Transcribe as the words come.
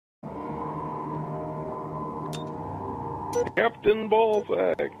Captain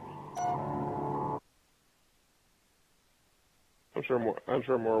Ballsack. I'm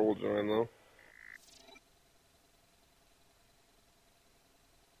sure more will join though.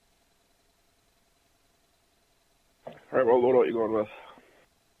 Alright, what loadout you going with?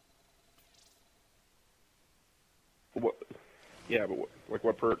 What? Yeah, but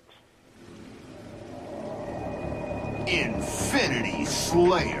what perks? Infinity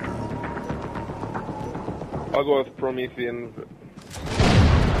Slayer. I'll go with Promethean.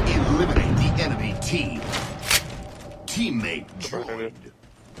 Eliminate the enemy team. Teammate joined.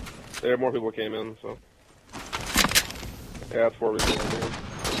 Yeah, more people came in, so. Yeah, it's 4 people.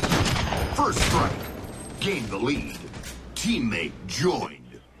 First strike. Gain the lead. Teammate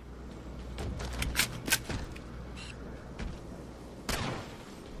joined.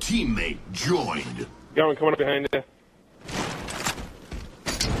 Teammate joined. Got one coming up behind you.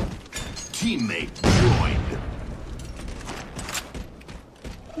 Teammate joined.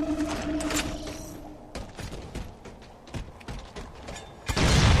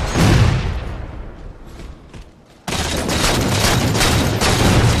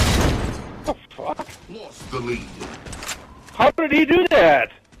 What the fuck? Lost the lead. How did he do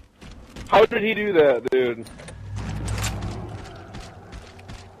that? How did he do that, dude?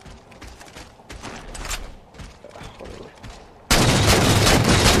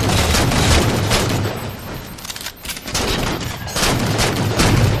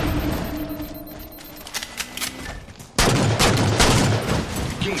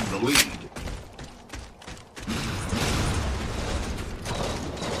 Gain the lead.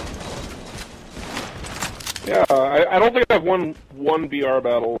 Yeah, I don't think I've won one BR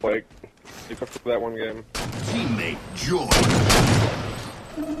battle, like, except for that one game. Teammate joined.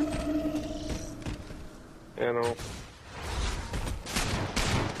 You know.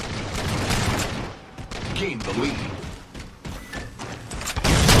 Gain the lead.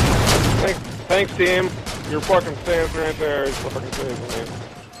 Thanks, team. You're fucking standing right there. You're fucking saving me.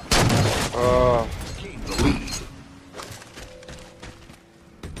 Gain the lead.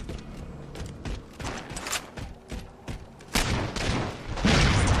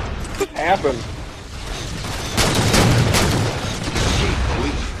 What happened? Gain the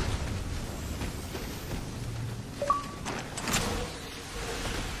lead.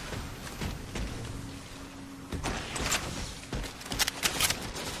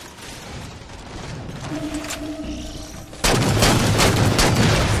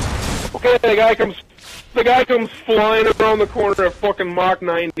 Okay, the guy comes flying around the corner at fucking Mach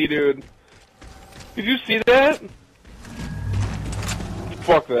 90, dude. Did you see that?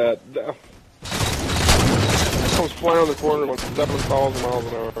 Fuck that. Comes flying around the corner like 7,000 miles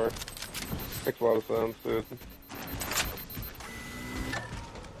an hour. Makes a lot of sense, dude.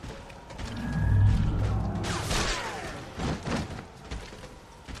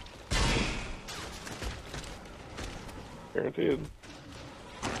 Guaranteed.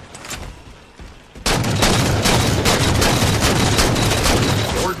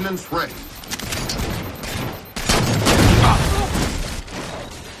 Ordnance ready.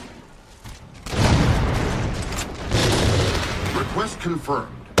 Request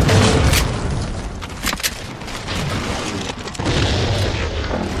confirmed.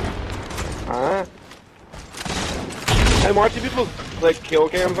 Huh? I'm watching people, like, kill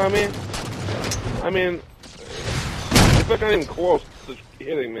cams on me. I mean, it's like not even close to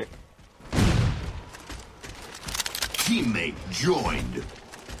hitting me. Teammate joined.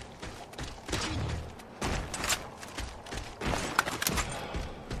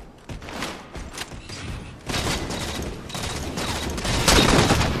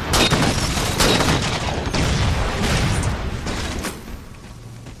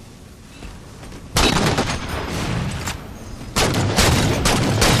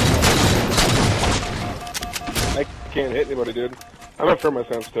 I can't hit anybody, dude. I'm gonna turn my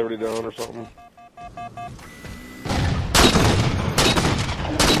sensitivity down or something.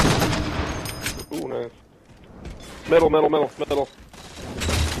 Ooh, nice. Middle.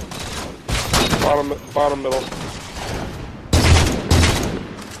 Bottom, middle.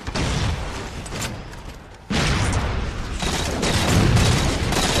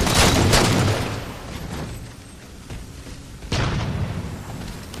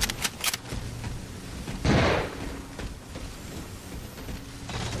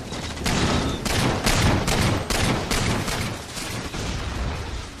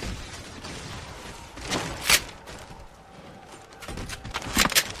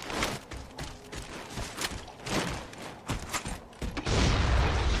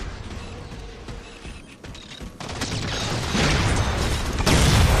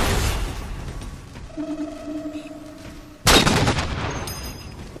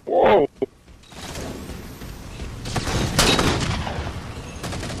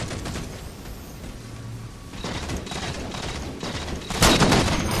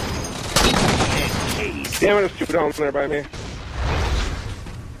 Damn it, there's two down there by me.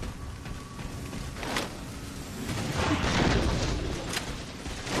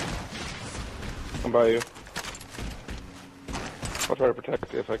 I'm by you. I'll try to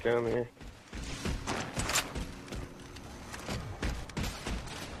protect you if I can here.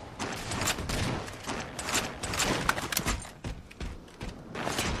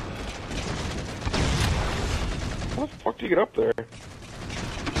 How the fuck do you get up there?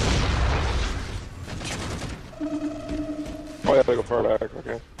 Oh, yeah, I gotta go far back,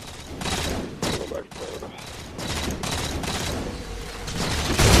 okay. I'll go back further.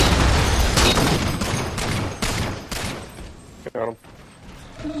 Got him.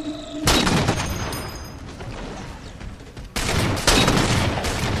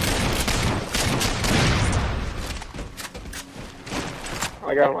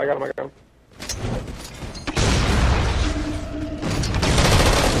 I got him.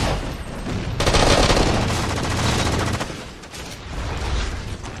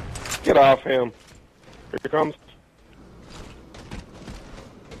 Get off him. Here he comes.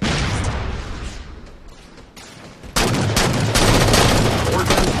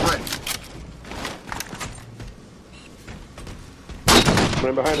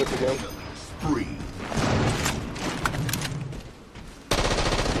 Running behind us again. Three.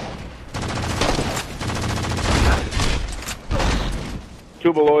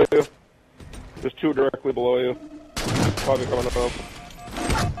 Two below you. There's two directly below you. Probably coming up.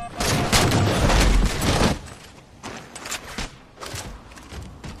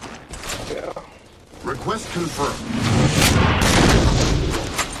 Yeah. Request confirmed.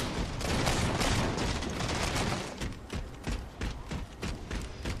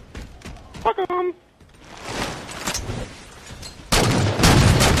 Fuck him!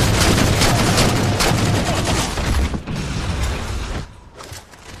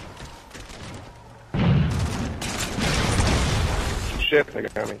 Shit, they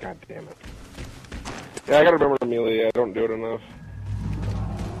got me, god damn it. Yeah, I gotta remember the melee, I don't do it enough.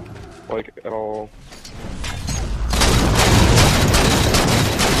 Like, at all.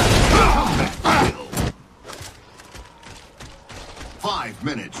 5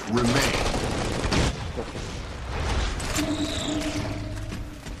 minutes remain.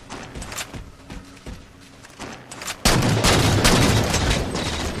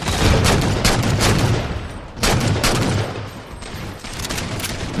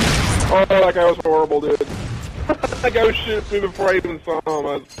 Oh, that guy was horrible, dude. That guy was shooting me before I even saw him.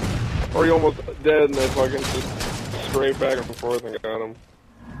 I was already almost dead, and I fucking just scraped back and forth and got him.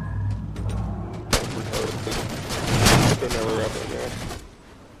 They're never got that guy.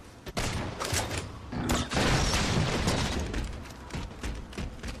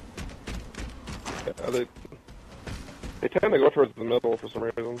 Yeah, they tend to go towards the middle for some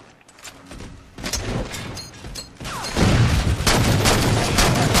reason.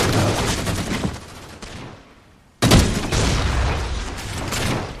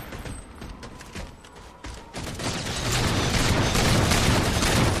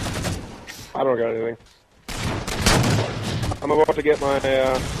 I don't got anything. I'm about to get my,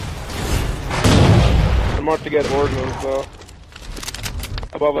 I'm about to get ordnance, so.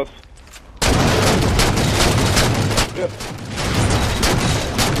 Above us. Shit.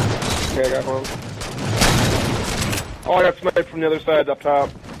 Okay, I got one. Oh, I got sniped from the other side up top.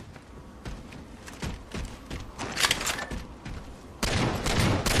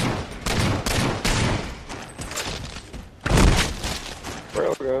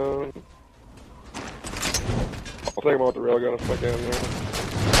 Railgun. I'll take him out with the railgun if I can there.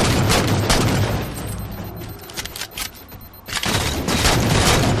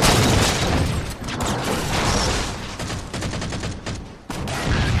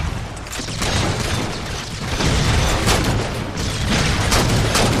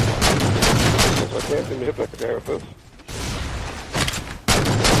 I can't seem to hit that guy with this.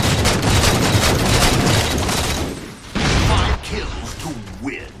 Five kills to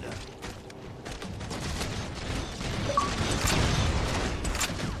win.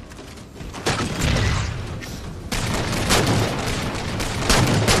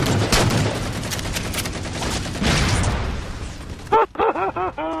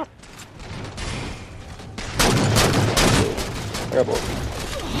 I got both.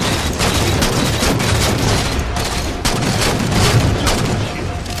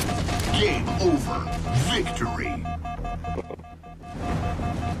 Game over. Victory.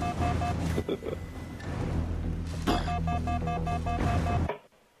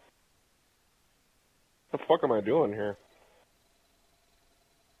 What the fuck am I doing here?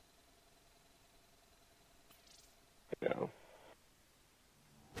 Yeah.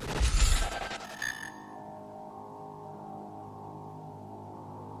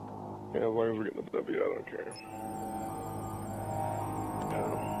 Yeah, as long as we're getting the W, I don't care.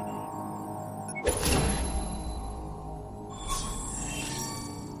 Yeah.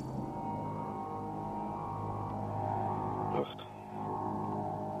 Ugh.